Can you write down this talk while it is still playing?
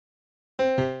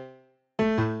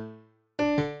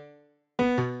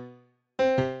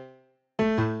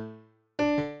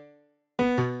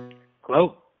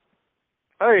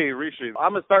Hey, Rishi.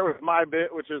 I'm going to start with my bit,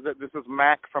 which is that this is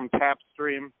Mack from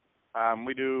Tapstream.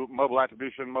 We do mobile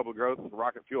attribution, mobile growth,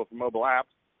 rocket fuel for mobile apps.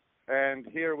 And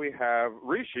here we have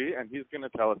Rishi, and he's going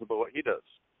to tell us about what he does.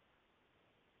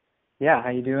 Yeah, how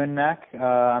you doing, Mac?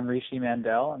 I'm Rishi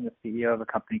Mandal. I'm the CEO of a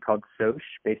company called Sosh,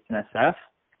 based in SF.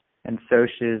 And Sosh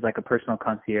is like a personal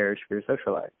concierge for your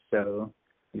social life. So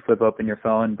you flip open your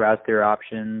phone, browse through your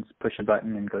options, push a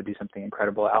button, and go do something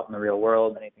incredible out in the real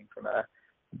world, anything from a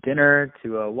dinner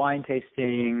to a wine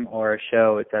tasting or a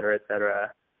show, et cetera, et cetera.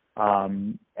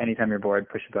 Anytime you're bored,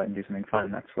 push a button, do something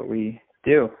fun. That's what we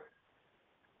do.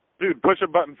 Dude, push a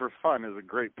button for fun is a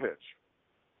great pitch.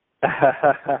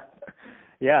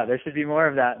 Yeah, there should be more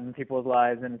of that in people's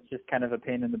lives, and it's just kind of a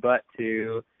pain in the butt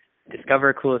to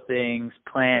discover cool things,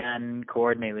 plan,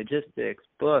 coordinate logistics,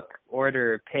 book,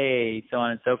 order, pay, so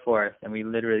on and so forth. And we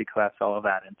literally collapse all of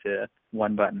that into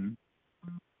one button.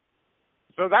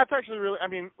 So that's actually really,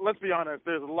 let's be honest,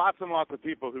 there's lots and lots of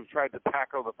people who've tried to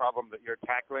tackle the problem that you're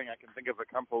tackling. I can think of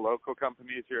a couple local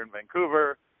companies here in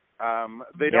Vancouver.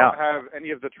 They don't have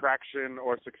any of the traction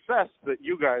or success that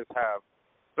you guys have.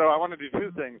 So I want to do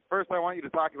two things. First, I want you to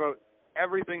talk about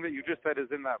everything that you just said is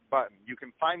in that button. You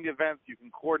can find the events, you can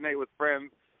coordinate with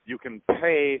friends, you can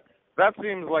pay. That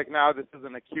seems like now this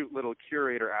isn't a cute little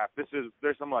curator app.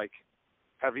 There's some like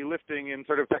heavy lifting in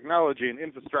sort of technology and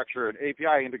infrastructure and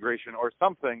API integration or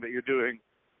something that you're doing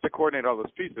to coordinate all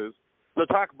those pieces. So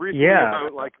talk briefly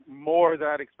about like more of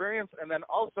that experience, and then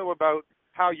also about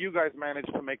how you guys manage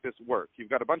to make this work. You've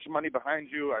got a bunch of money behind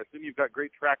you. I assume you've got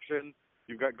great traction.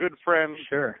 You've got good friends.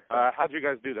 Sure. How'd you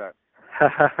guys do that?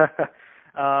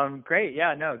 Great.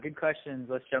 Yeah, no, good questions.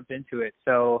 Let's jump into it.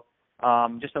 So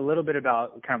just a little bit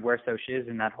about kind of where Sosh is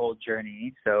in that whole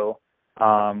journey. So,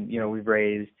 we've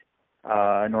raised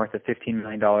north of $15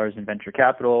 million in venture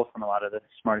capital from a lot of the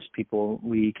smartest people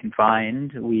we can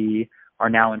find. We are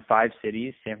now in 5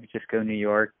 cities, San Francisco, New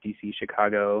York, DC,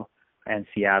 Chicago, and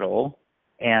Seattle.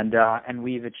 And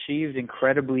we've achieved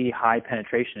incredibly high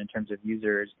penetration in terms of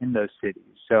users in those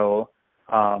cities. So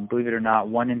believe it or not,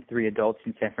 1 in 3 adults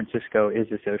in San Francisco is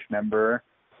a Sosh member,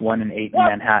 1 in 8 in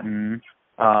Manhattan,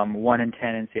 1 in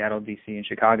 10 in Seattle, DC, and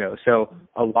Chicago. So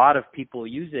a lot of people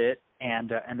use it,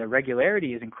 and the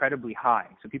regularity is incredibly high.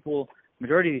 So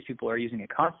majority of these people are using it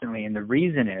constantly, and the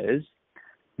reason is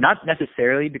not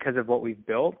necessarily because of what we've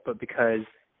built, but because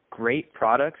great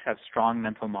products have strong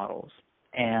mental models.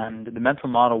 And the mental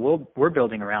model we're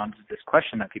building around is this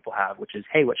question that people have, which is,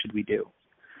 hey, what should we do?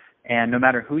 And no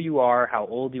matter who you are, how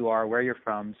old you are, where you're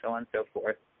from, so on and so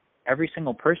forth, every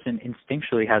single person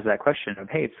instinctually has that question of,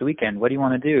 hey, it's the weekend, what do you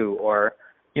want to do? Or,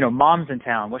 mom's in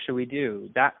town, what should we do?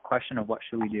 That question of what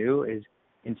should we do is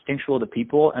instinctual to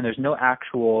people, and there's no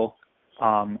actual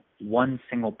one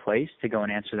single place to go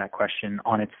and answer that question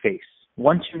on its face.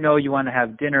 Once you know you want to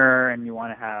have dinner and you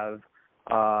want to have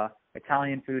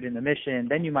Italian food in the Mission,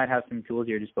 then you might have some tools at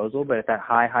your disposal, but at that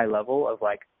high level of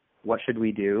like, what should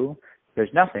we do? There's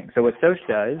nothing. So what Sosh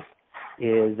does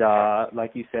is,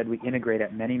 like you said, we integrate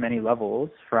at many, many levels,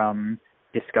 from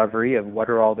discovery of what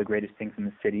are all the greatest things in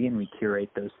the city, and we curate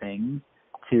those things,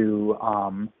 to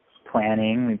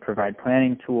planning. We provide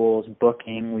planning tools,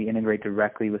 booking. We integrate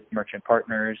directly with merchant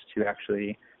partners to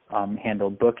actually handle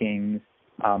bookings.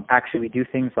 Actually, we do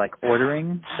things like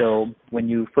ordering. So when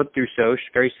you flip through Sosh,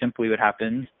 very simply what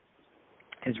happens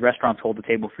is restaurants hold the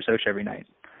table for Sosh every night.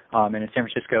 And in San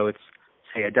Francisco, it's,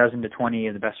 say, 12 to 20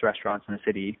 of the best restaurants in the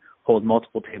city hold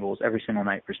multiple tables every single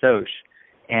night for Sosh.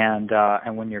 And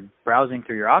when you're browsing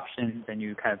through your options and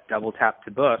you kind of double tap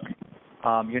to book,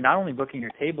 you're not only booking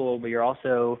your table, but you're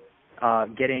also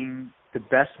getting the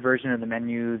best version of the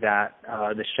menu that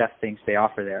the chef thinks they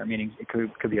offer there. Meaning it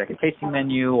could be like a tasting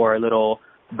menu or a little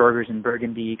burgers and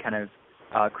burgundy kind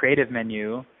of creative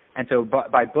menu. And so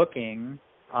by booking,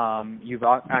 you've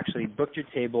actually booked your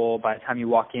table. By the time you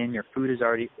walk in, your food is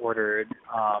already ordered.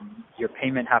 Your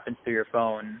payment happens through your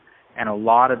phone, and a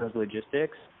lot of those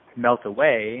logistics melt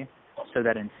away so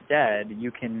that instead you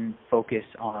can focus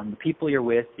on the people you're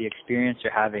with, the experience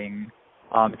you're having.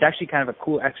 It's actually kind of a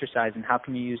cool exercise in how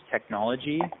can you use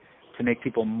technology to make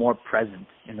people more present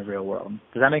in the real world.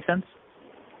 Does that make sense?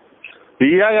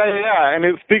 Yeah. And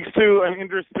it speaks to an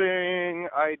interesting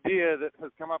idea that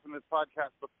has come up in this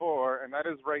podcast before, and that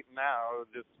is right now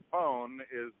this phone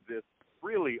is this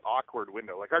really awkward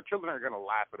window. Like, our children are going to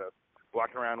laugh at us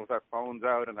walking around with our phones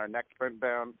out and our necks bent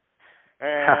down.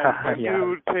 And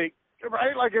you take,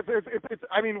 right? Like, it's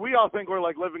we all think we're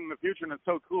like living in the future and it's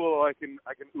so cool, I can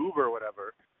Uber or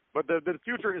whatever. But the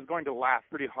future is going to laugh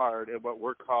pretty hard at what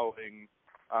we're calling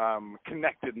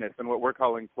connectedness and what we're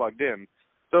calling plugged in.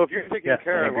 So if you're taking Yes,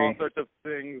 care I of all agree. sorts of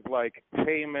things like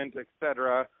payment,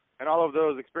 etc., and all of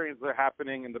those experiences are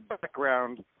happening in the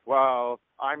background while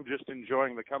I'm just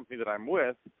enjoying the company that I'm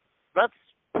with, that's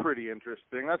pretty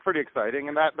interesting. That's pretty exciting.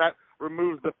 And that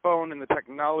removes the phone and the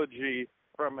technology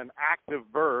from an active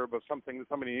verb of something that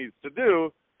somebody needs to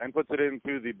do and puts it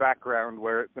into the background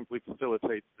where it simply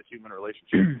facilitates the human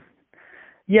relationship.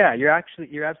 Yeah, you're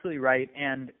absolutely right.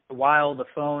 And while the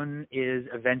phone is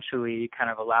eventually kind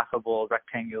of a laughable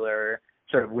rectangular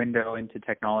sort of window into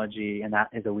technology, and that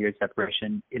is a weird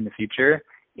separation in the future,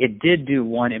 it did do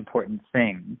one important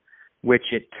thing, which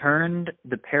it turned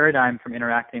the paradigm from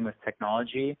interacting with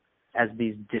technology as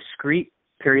these discrete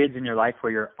periods in your life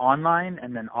where you're online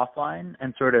and then offline,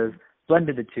 and sort of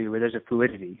blended the two where there's a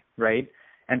fluidity, right?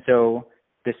 And so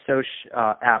the Sosh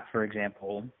app, for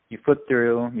example, you flip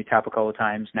through, you tap a couple of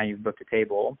times, now you've booked a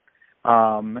table.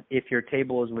 If your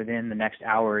table is within the next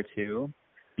hour or two,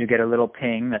 you get a little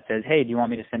ping that says, hey, do you want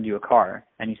me to send you a car?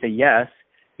 And you say yes.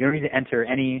 You don't need to enter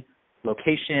any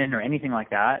location or anything like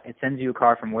that. It sends you a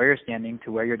car from where you're standing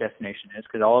to where your destination is,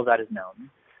 because all of that is known.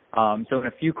 So in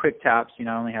a few quick taps, you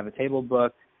not only have a table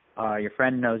booked, your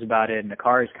friend knows about it, and the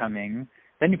car is coming.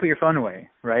 Then you put your phone away,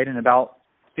 right? And about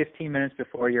 15 minutes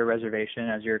before your reservation,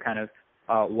 as you're kind of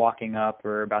walking up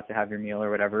or about to have your meal or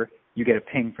whatever, you get a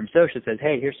ping from Sosh that says,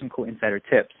 hey, here's some cool insider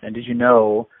tips. And did you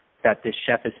know that this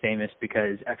chef is famous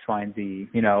because X, Y, and Z,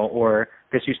 or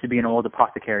this used to be an old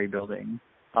apothecary building.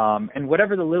 And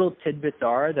whatever the little tidbits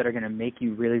are that are going to make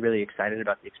you really, really excited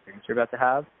about the experience you're about to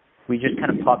have, we just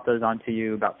kind of pop those onto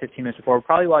you about 15 minutes before,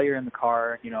 probably while you're in the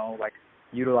car,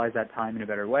 utilize that time in a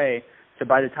better way. So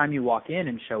by the time you walk in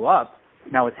and show up,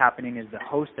 now what's happening is the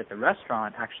host at the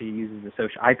restaurant actually uses the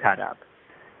Sosh iPad app.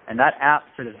 And that app,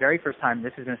 for the very first time,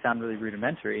 this is going to sound really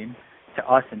rudimentary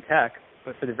to us in tech,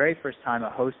 but for the very first time, a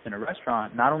host in a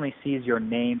restaurant not only sees your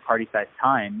name, party size,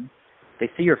 time, they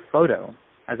see your photo.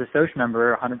 As a Sosh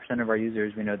member, 100% of our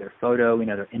users, we know their photo, we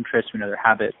know their interests, we know their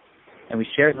habits, and we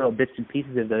share little bits and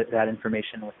pieces of that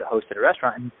information with the host at a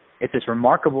restaurant. And it's this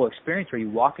remarkable experience where you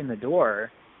walk in the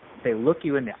door, they look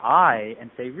you in the eye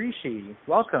and say, Rishi,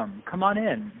 welcome, come on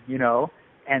in,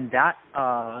 and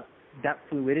that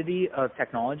fluidity of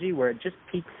technology where it just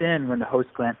peeks in when the host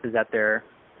glances at their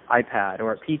iPad,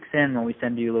 or it peeks in when we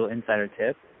send you a little insider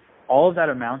tip, all of that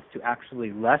amounts to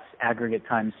actually less aggregate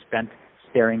time spent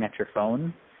staring at your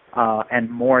phone and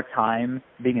more time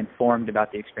being informed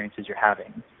about the experiences you're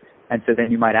having. And so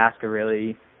then you might ask a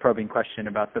really probing question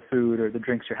about the food or the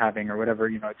drinks you're having or whatever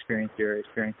experience you're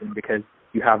experiencing because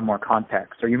you have more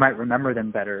context, or you might remember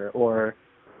them better, or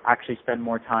actually spend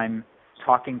more time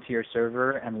talking to your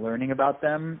server and learning about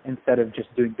them instead of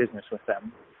just doing business with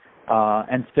them.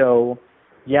 And so,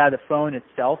 yeah, the phone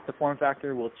itself, the form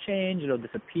factor will change, it'll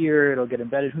disappear, it'll get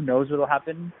embedded, who knows what will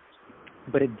happen.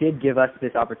 But it did give us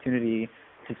this opportunity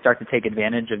to start to take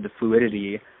advantage of the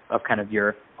fluidity of kind of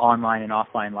your online and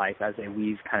offline life as they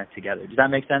weave kind of together. Does that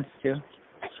make sense too?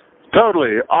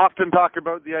 Totally. Often talk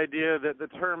about the idea that the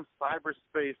term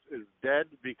cyberspace is dead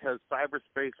because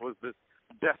cyberspace was this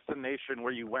destination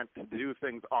where you went to do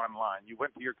things online. You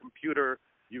went to your computer,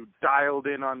 you dialed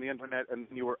in on the internet, and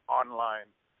you were online.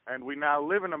 And we now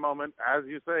live in a moment, as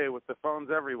you say, with the phones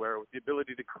everywhere, with the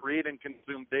ability to create and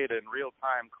consume data in real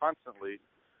time constantly,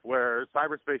 where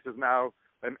cyberspace is now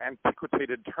an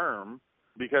antiquated term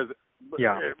because,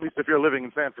 at least if you're living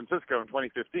in San Francisco in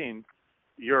 2015,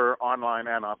 you're online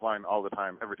and offline all the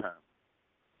time, every time.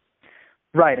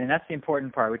 Right, and that's the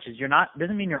important part, which is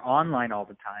doesn't mean you're online all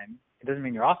the time. It doesn't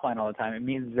mean you're offline all the time. It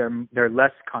means they're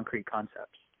less concrete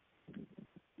concepts.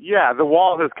 Yeah, the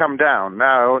wall has come down.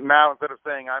 Now instead of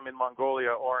saying I'm in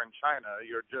Mongolia or in China,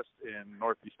 you're just in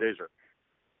Northeast Asia.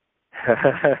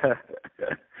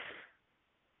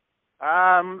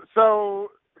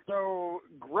 So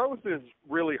growth is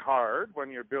really hard when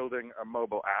you're building a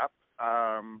mobile app.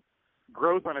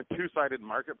 Growth on a two-sided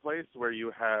marketplace where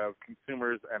you have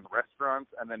consumers and restaurants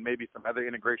and then maybe some other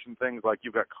integration things like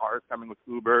you've got cars coming with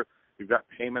Uber, you've got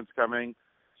payments coming.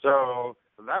 So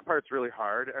that part's really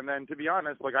hard. And then to be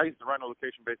honest, I used to run a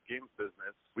location-based games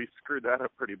business. We screwed that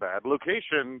up pretty bad.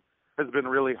 Location has been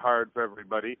really hard for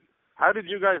everybody. How did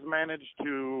you manage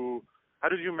to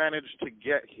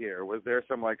get here? Was there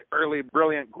some early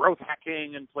brilliant growth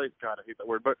hacking in place? God, I hate that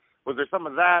word, but was there some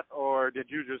of that, or did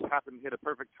you just happen to hit a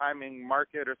perfect timing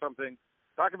market or something?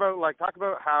 Talk about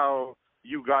how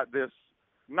you got this,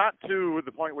 not to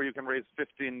the point where you can raise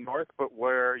 15 north, but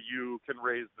where you can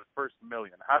raise the first $1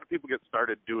 million. How do people get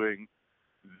started doing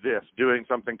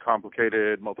something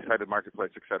complicated, multi-sided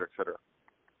marketplace, et cetera, et cetera?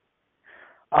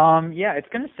 Yeah, it's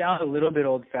going to sound a little bit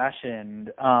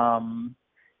old-fashioned.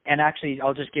 And actually,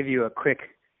 I'll just give you a quick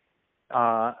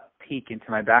peek into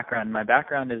my background. My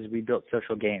background is we built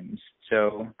social games.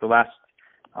 So the last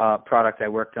product I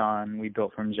worked on, we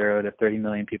built from 0 to 30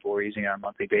 million people were using it on a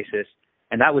monthly basis.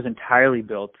 And that was entirely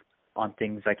built on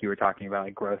things like you were talking about,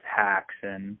 like growth hacks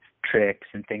and tricks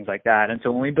and things like that. And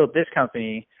so when we built this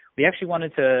company, we actually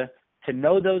wanted to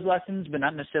know those lessons, but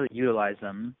not necessarily utilize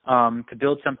them, to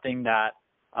build something that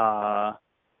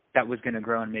was going to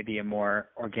grow in maybe a more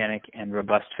organic and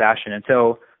robust fashion. And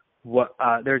so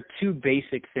there are two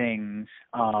basic things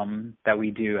that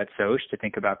we do at Sosh to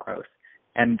think about growth.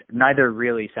 And neither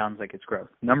really sounds like it's growth.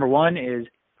 Number one is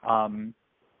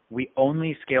we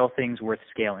only scale things worth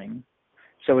scaling.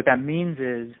 So what that means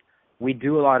is we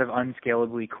do a lot of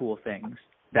unscalably cool things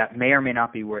that may or may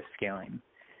not be worth scaling.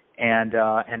 And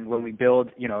when we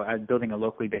build, building a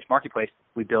locally based marketplace,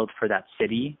 we build for that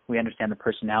city. We understand the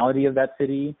personality of that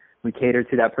city. We cater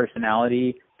to that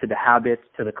personality, to the habits,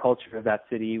 to the culture of that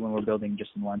city when we're building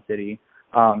just in one city.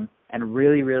 And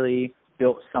really, really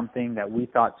built something that we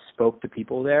thought spoke to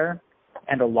people there.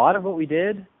 And a lot of what we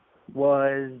did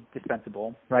was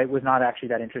dispensable, right? Was not actually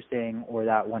that interesting or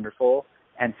that wonderful.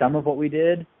 And some of what we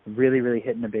did really, really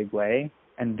hit in a big way.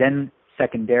 And then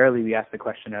secondarily, we asked the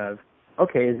question of,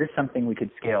 okay, is this something we could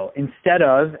scale? Instead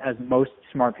of, as most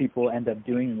smart people end up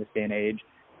doing in this day and age,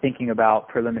 thinking about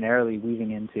preliminarily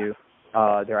weaving into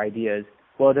their ideas,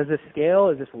 well, does this scale?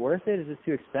 Is this worth it? Is this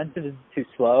too expensive? Is it too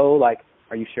slow? Like,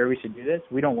 are you sure we should do this?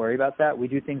 We don't worry about that. We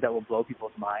do things that will blow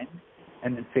people's minds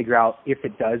and then figure out if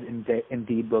it does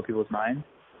indeed blow people's minds,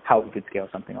 how we could scale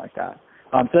something like that.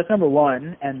 So that's number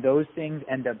one, and those things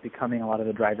end up becoming a lot of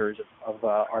the drivers of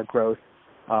our growth.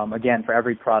 Again, for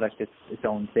every product, it's its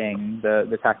own thing.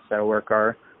 The tactics that'll work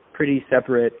are pretty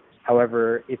separate.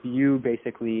 However, if you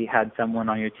basically had someone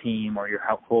on your team or your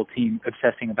whole team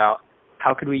obsessing about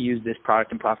how could we use this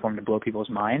product and platform to blow people's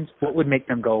minds, what would make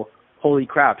them go, holy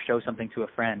crap, show something to a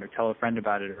friend or tell a friend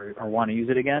about it or want to use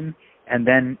it again? And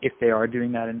then if they are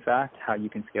doing that, in fact, how you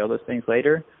can scale those things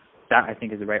later, that I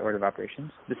think is the right order of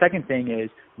operations. The second thing is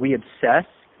we obsess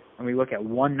and we look at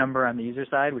one number on the user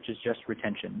side, which is just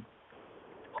retention.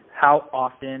 How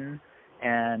often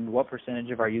and what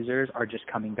percentage of our users are just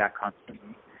coming back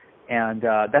constantly. And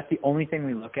that's the only thing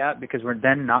we look at because we're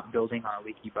then not building on a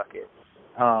leaky bucket.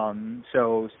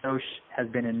 So Sosh has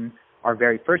been in our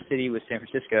very first city was San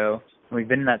Francisco, and we've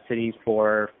been in that city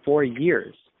for 4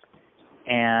 years.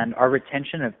 And our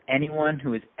retention of anyone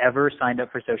who has ever signed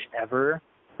up for Sosh ever,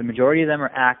 the majority of them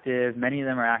are active. Many of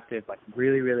them are active like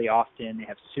really, really often. They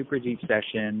have super deep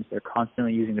sessions. They're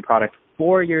constantly using the product.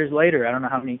 4 years later, I don't know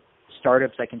how many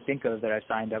startups I can think of that I've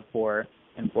signed up for,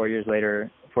 and 4 years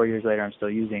later I'm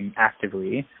still using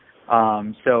actively.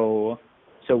 So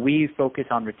we focus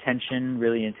on retention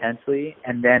really intensely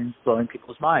and then blowing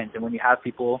people's minds. And when you have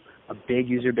people, a big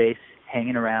user base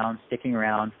hanging around, sticking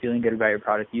around, feeling good about your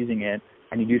product, using it,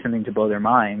 and you do something to blow their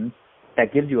minds,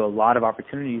 that gives you a lot of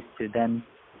opportunities to then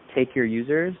take your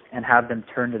users and have them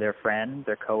turn to their friend,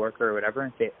 their coworker or whatever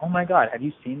and say, oh my God, have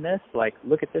you seen this? Like,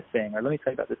 look at this thing, or let me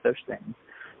tell you about this Sosh thing.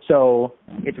 So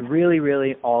it's really,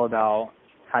 really all about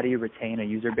how do you retain a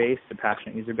user base, a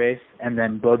passionate user base, and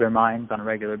then blow their minds on a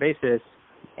regular basis,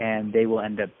 and they will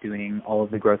end up doing all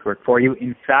of the growth work for you.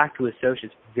 In fact, with Sosh,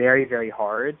 it's very, very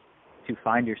hard to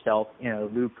find yourself in a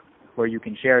loop where you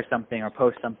can share something or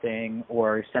post something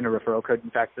or send a referral code. In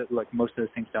fact, like most of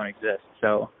those things don't exist.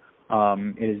 So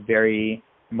it is very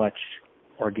much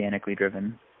organically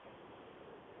driven.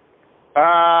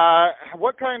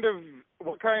 What kind of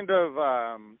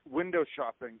window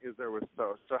shopping is there with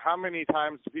Sosh? So how many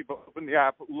times do people open the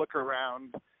app, look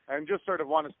around, and just sort of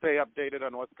want to stay updated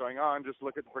on what's going on, just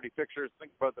look at pretty pictures,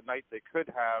 think about the night they could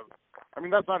have? I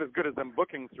mean, that's not as good as them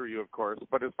booking through you, of course,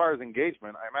 but as far as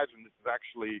engagement, I imagine this is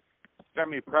actually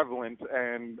semi-prevalent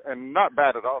and not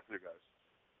bad at all for you guys.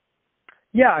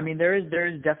 Yeah, I mean, there is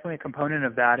definitely a component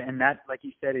of that, and that, like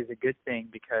you said, is a good thing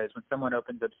because when someone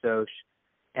opens up Sosh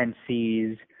and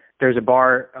sees there's a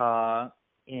bar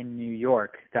in New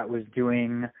York that was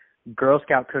doing Girl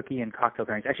Scout cookie and cocktail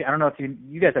pairings. Actually, I don't know if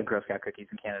you guys have Girl Scout cookies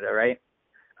in Canada, right?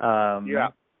 Yeah.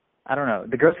 I don't know.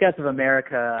 The Girl Scouts of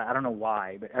America, I don't know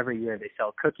why, but every year they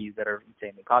sell cookies that are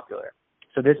insanely popular.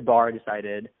 So this bar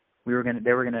decided they were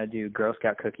gonna do Girl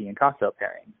Scout cookie and cocktail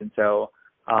pairings, and so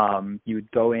you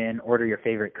would go in, order your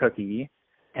favorite cookie,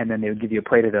 and then they would give you a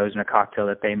plate of those and a cocktail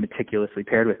that they meticulously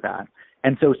paired with that.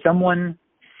 And so someone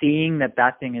seeing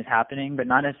that thing is happening, but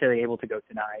not necessarily able to go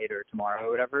tonight or tomorrow or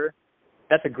whatever,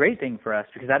 that's a great thing for us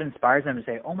because that inspires them to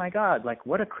say, oh my God, like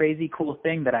what a crazy cool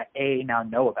thing that I A, now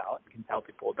know about and can tell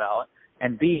people about,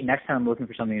 and B, next time I'm looking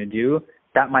for something to do,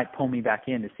 that might pull me back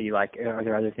in to see like, are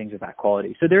there other things of that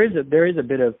quality? So there is a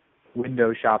bit of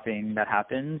window shopping that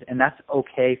happens, and that's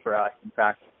okay for us. In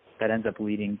fact, that ends up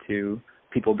leading to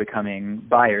people becoming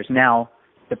buyers. Now,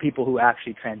 the people who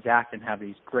actually transact and have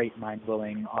these great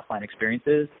mind-blowing offline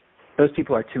experiences, those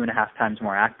people are 2.5 times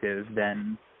more active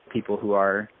than people who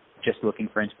are just looking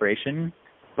for inspiration.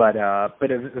 But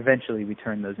eventually we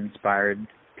turn those inspired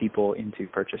people into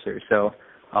purchasers. So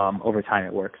over time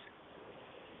it works.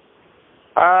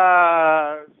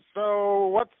 So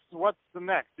what's the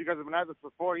next? You guys have been at this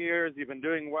for 4 years. You've been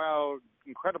doing well,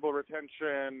 incredible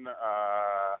retention.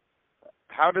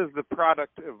 How does the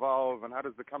product evolve, and how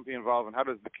does the company evolve, and how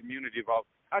does the community evolve?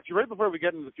 Actually, right before we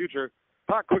get into the future,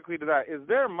 talk quickly to that. Is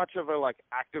there much of a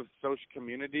active social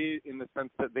community in the sense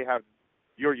that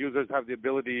your users have the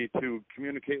ability to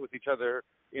communicate with each other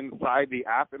inside the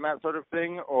app and that sort of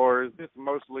thing, or is this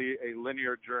mostly a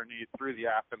linear journey through the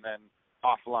app and then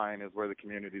offline is where the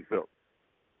community is built?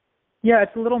 Yeah,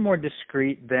 it's a little more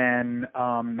discreet than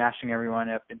mashing everyone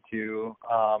up into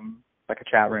a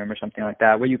chat room or something like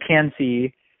that. What you can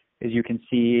see is you can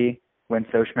see when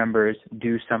Sosh members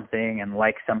do something and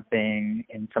like something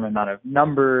in some amount of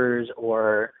numbers,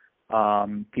 or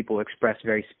people express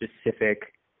very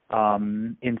specific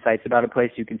insights about a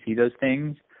place. You can see those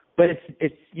things. But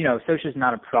it's Sosh is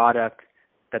not a product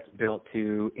that's built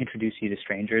to introduce you to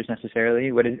strangers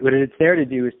necessarily. What it's there to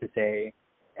do is to say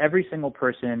every single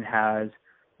person has,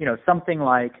 something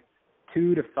like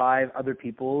 2 to 5 other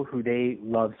people who they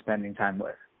love spending time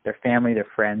with. Their family, their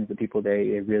friends, the people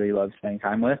they really love spending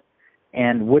time with.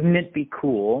 And wouldn't it be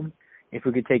cool if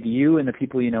we could take you and the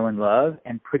people you know and love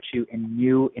and put you in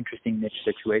new, interesting niche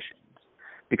situations?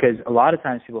 Because a lot of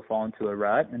times people fall into a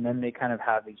rut and then they kind of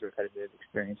have these repetitive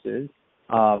experiences.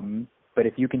 But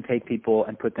if you can take people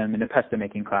and put them in a pesto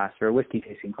making class or a whiskey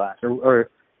tasting class or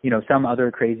some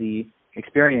other crazy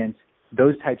experience,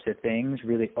 those types of things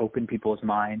really open people's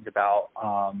minds about,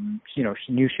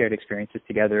 new shared experiences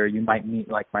together. You might meet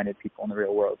like-minded people in the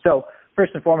real world. So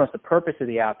first and foremost, the purpose of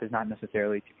the app is not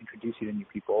necessarily to introduce you to new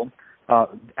people.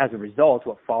 As a result,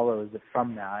 what follows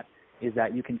from that is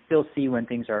that you can still see when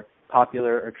things are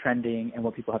popular or trending and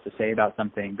what people have to say about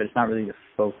something, but it's not really the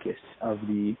focus of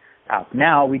the app.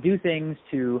 Now, we do things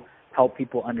to help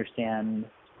people understand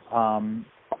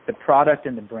the product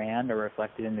and the brand are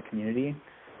reflected in the community.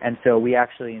 And so we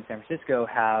actually in San Francisco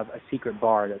have a secret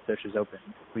bar that Sosh has opened.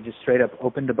 We just straight up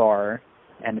opened a bar,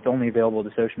 and it's only available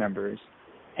to Sosh members.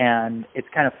 And it's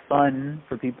kind of fun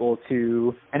for people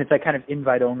to, and it's kind of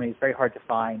invite only. It's very hard to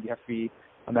find. You have to be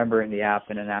a member in the app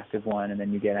and an active one, and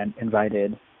then you get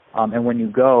invited. And when you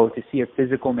go to see a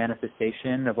physical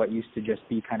manifestation of what used to just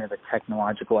be kind of a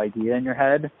technological idea in your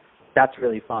head, that's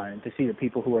really fun. To see the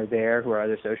people who are there, who are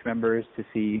other Sosh members, to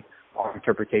see our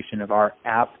interpretation of our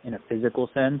app in a physical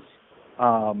sense,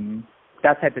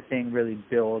 that type of thing really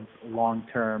builds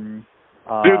long-term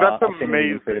that's affinity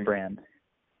amazing for the brand.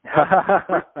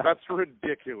 That's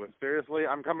ridiculous. Seriously,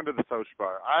 I'm coming to the Sosh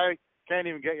bar. I can't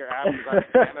even get your app because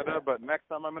I'm in Canada, but next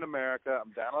time I'm in America,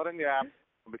 I'm downloading the app,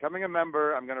 I'm becoming a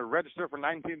member, I'm going to register for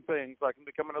 19 things so I can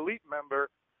become an elite member,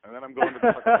 and then I'm going to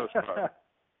the Sosh bar.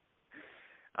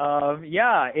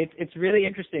 Yeah, it's really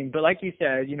interesting. But like you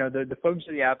said, the focus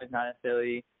of the app is not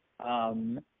necessarily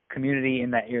community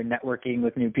in that you're networking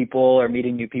with new people or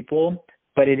meeting new people,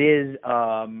 but it is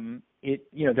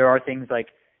there are things like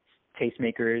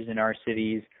tastemakers in our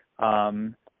cities.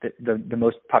 The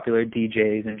most popular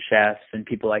DJs and chefs and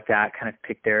people like that kind of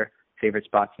pick their favorite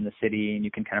spots in the city, and you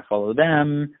can kind of follow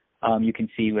them. You can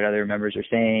see what other members are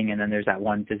saying, and then there's that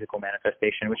one physical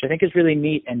manifestation, which I think is really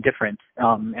neat and different,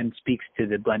 and speaks to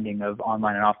the blending of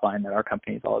online and offline that our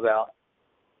company is all about.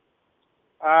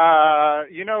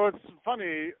 It's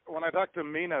funny, when I talked to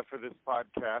Mina for this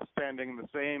podcast, standing in the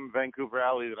same Vancouver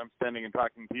alley that I'm standing and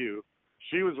talking to you,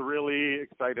 she was really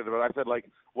excited about it. I said,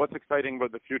 what's exciting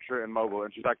about the future in mobile?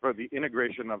 And she talked about the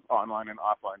integration of online and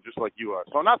offline, just like you are.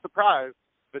 So I'm not surprised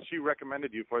that she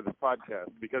recommended you for this podcast,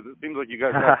 because it seems like you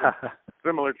guys have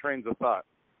similar trains of thought.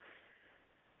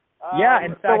 Yeah,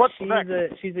 in fact, so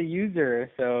she's a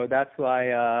user, so that's why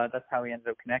that's how we ended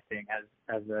up connecting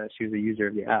as she was a user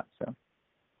of the app. So,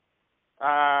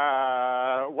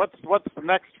 what's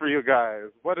next for you guys?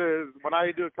 When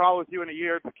I do a call with you in a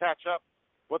year to catch up,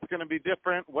 what's going to be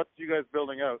different? What's you guys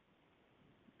building out?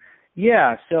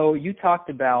 Yeah, so you talked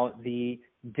about the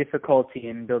difficulty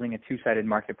in building a two-sided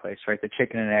marketplace, right? The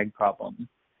chicken and egg problem.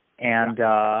 And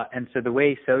so the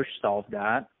way Sosh solved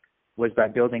that was by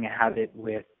building a habit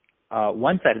with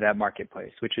one side of that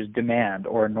marketplace, which is demand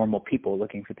or normal people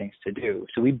looking for things to do.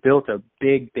 So we built a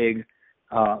big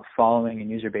following and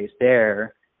user base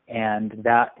there, and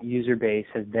that user base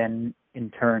has then in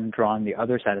turn drawing the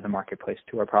other side of the marketplace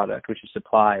to our product, which is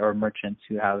supply or merchants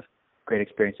who have great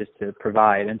experiences to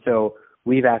provide. And so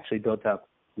we've actually built up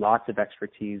lots of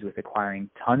expertise with acquiring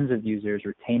tons of users,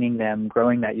 retaining them,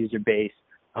 growing that user base,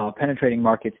 penetrating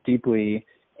markets deeply.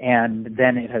 And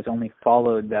then it has only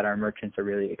followed that our merchants are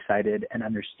really excited and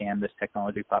understand this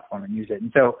technology platform and use it.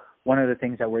 And so one of the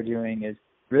things that we're doing is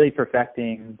really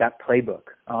perfecting that playbook.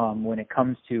 When it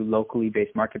comes to locally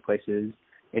based marketplaces,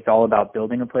 it's all about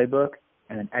building a playbook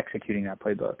and then executing that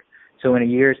playbook. So in a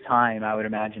year's time, I would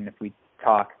imagine if we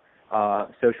talk,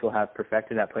 Sosh will have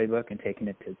perfected that playbook and taken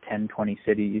it to 10, 20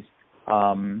 cities,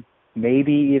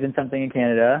 maybe even something in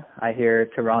Canada. I hear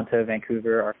Toronto,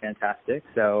 Vancouver are fantastic.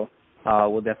 So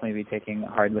we'll definitely be taking a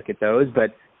hard look at those.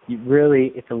 But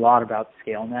really, it's a lot about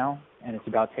scale now, and it's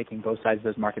about taking both sides of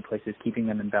those marketplaces, keeping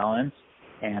them in balance,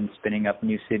 and spinning up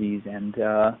new cities and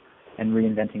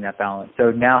reinventing that balance.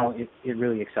 So now it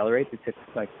really accelerates. It took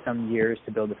like some years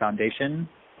to build the foundation,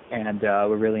 and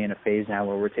we're really in a phase now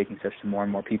where we're taking Sosh to more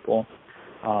and more people.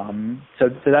 So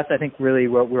that's, I think, really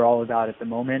what we're all about at the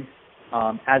moment.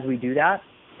 As we do that,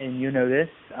 and you know this,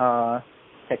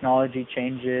 technology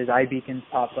changes, iBeacons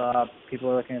pop up, people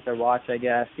are looking at their watch, I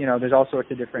guess. There's all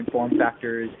sorts of different form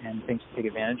factors and things to take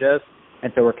advantage of.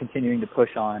 And so we're continuing to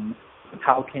push on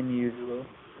how can you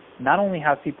not only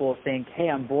have people think, hey,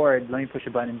 I'm bored, let me push a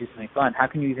button and do something fun. How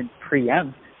can you even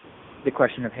preempt the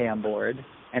question of, hey, I'm bored,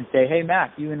 and say, hey,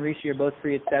 Mac, you and Rishi are both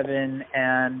free at 7,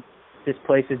 and this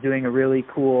place is doing a really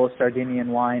cool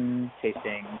Sardinian wine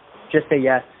tasting. Just say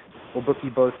yes. We'll book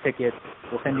you both tickets.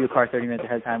 We'll send you a car 30 minutes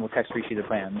ahead of time. We'll text Rishi the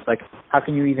plans. Like, how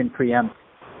can you even preempt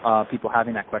people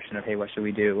having that question of, hey, what should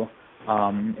we do?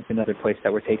 It's another place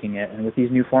that we're taking it. And with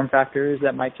these new form factors,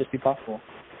 that might just be possible.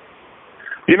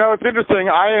 It's interesting.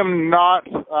 I am not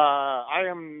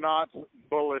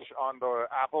bullish on the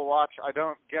Apple Watch. I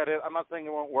don't get it. I'm not saying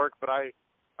it won't work, but I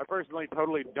personally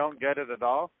totally don't get it at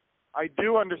all. I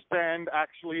do understand,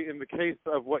 actually, in the case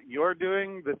of what you're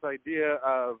doing, this idea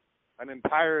of an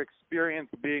entire experience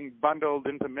being bundled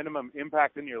into minimum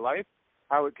impact in your life,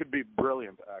 how it could be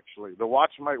brilliant, actually. The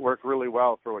watch might work really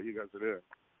well for what you guys are doing.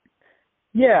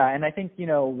 Yeah, and I think,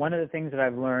 one of the things that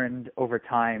I've learned over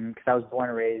time, because I was born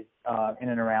and raised in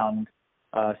and around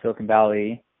Silicon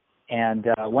Valley, and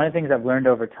one of the things I've learned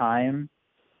over time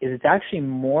is it's actually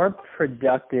more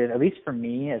productive, at least for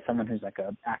me as someone who's like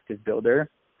an active builder,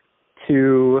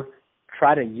 to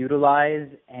try to utilize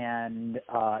and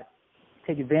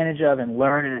take advantage of and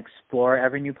learn and explore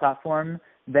every new platform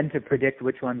than to predict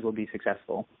which ones will be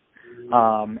successful.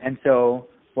 And so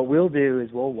what we'll do is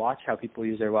we'll watch how people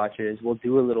use their watches. We'll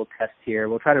do a little test here.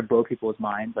 We'll try to blow people's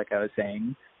minds, like I was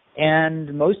saying.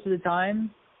 And most of the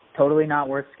time, totally not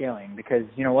worth scaling because,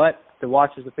 you know what, the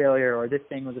watch was a failure or this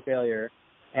thing was a failure.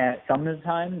 And some of the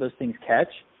time, those things catch,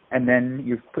 and then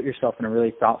you've put yourself in a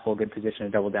really thoughtful, good position to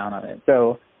double down on it.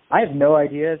 So I have no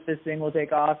idea if this thing will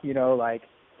take off.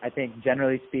 I think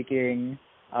generally speaking,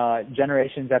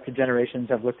 generations after generations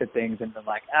have looked at things and been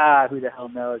like, who the hell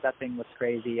knows? That thing looks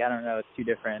crazy. I don't know. It's too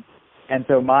different. And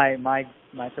so my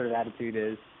sort of attitude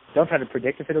is don't try to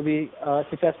predict if it'll be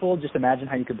successful. Just imagine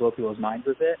how you could blow people's minds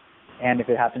with it. And if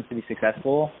it happens to be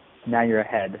successful, now you're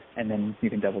ahead, and then you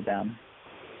can double down.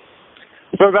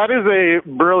 So that is a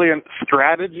brilliant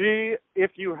strategy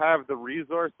if you have the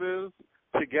resources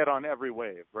to get on every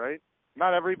wave, right?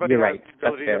 Not everybody has the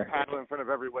ability to paddle in front of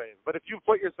every wave. But if you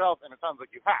put yourself, and it sounds like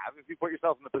you have, if you put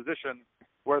yourself in a position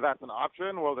where that's an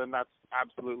option, well, then that's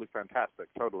absolutely fantastic.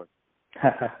 Totally.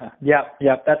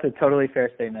 Yep. That's a totally fair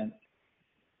statement.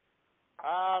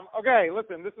 Okay,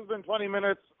 listen, this has been 20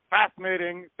 minutes.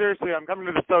 Fascinating. Seriously, I'm coming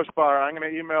to the Sosh bar. I'm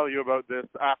going to email you about this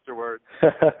afterwards.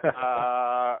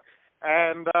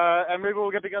 And maybe we'll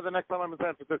get together next time I'm in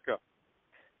San Francisco.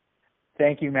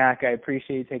 Thank you, Mac. I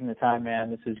appreciate you taking the time, man.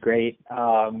 This is great.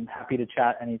 Happy to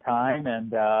chat anytime.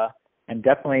 And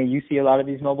definitely you see a lot of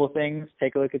these mobile things.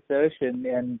 Take a look at Sosh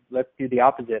and let's do the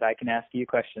opposite. I can ask you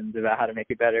questions about how to make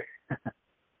it better.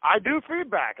 I do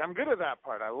feedback. I'm good at that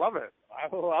part. I love it.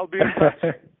 I'll be in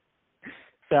touch.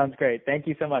 Sounds great. Thank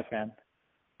you so much, man.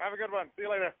 Have a good one. See you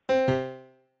later.